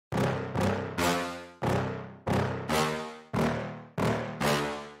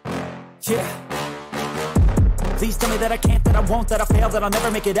Yeah. Please tell me that I can't, that I won't, that I fail, that I'll never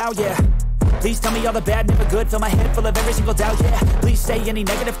make it out, yeah. Please tell me all the bad, never good, fill my head full of every single doubt, yeah. Please say any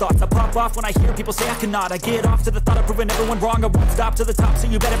negative thoughts, I pop off when I hear people say I cannot. I get off to the thought of proving everyone wrong, I won't stop to the top, so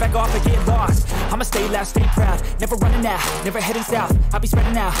you better back off and get lost. I'ma stay loud, stay proud, never running out, never heading south. I'll be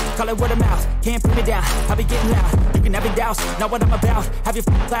spreading out, call it word of mouth, can't put me down, I'll be getting loud. You can have it douse, not what I'm about, have your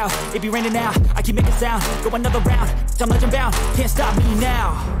cloud, it be raining now, I keep making sound, go another round, I'm legend bound, can't stop me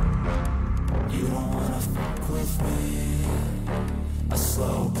now. You don't wanna fuck with me, a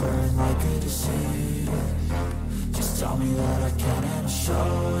slow burn like a disease. Just tell me that I can and I'll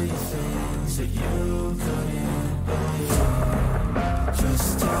show you things that you couldn't believe.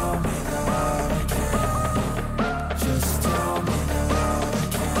 Just tell me that I can. Just tell me that I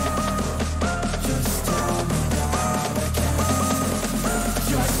can. Just tell me that I can.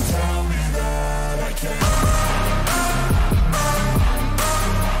 Just tell me that I can.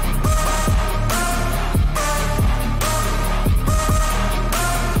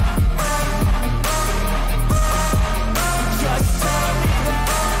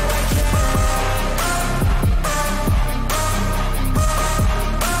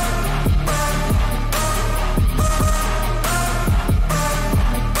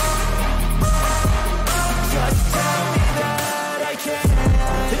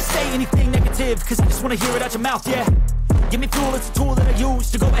 Anything negative, cause I just wanna hear it out your mouth, yeah. Give me fuel, it's a tool that I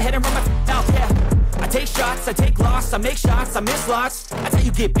use to go ahead and run my mouth, yeah. I take shots, I take loss, I make shots, I miss lots. That's how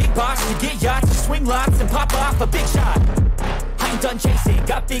you get big box, you get yachts, you swing lots and pop off a big shot. I ain't done chasing,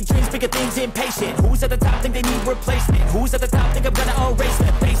 got big dreams, bigger things, impatient. Who's at the top think they need replacement? Who's at the top think I'm gonna erase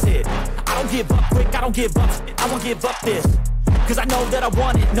them? Face it, I don't give up quick, I don't give up, I won't give up this. Cause I know that I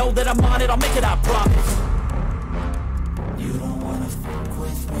want it, know that I'm on it, I'll make it, I promise.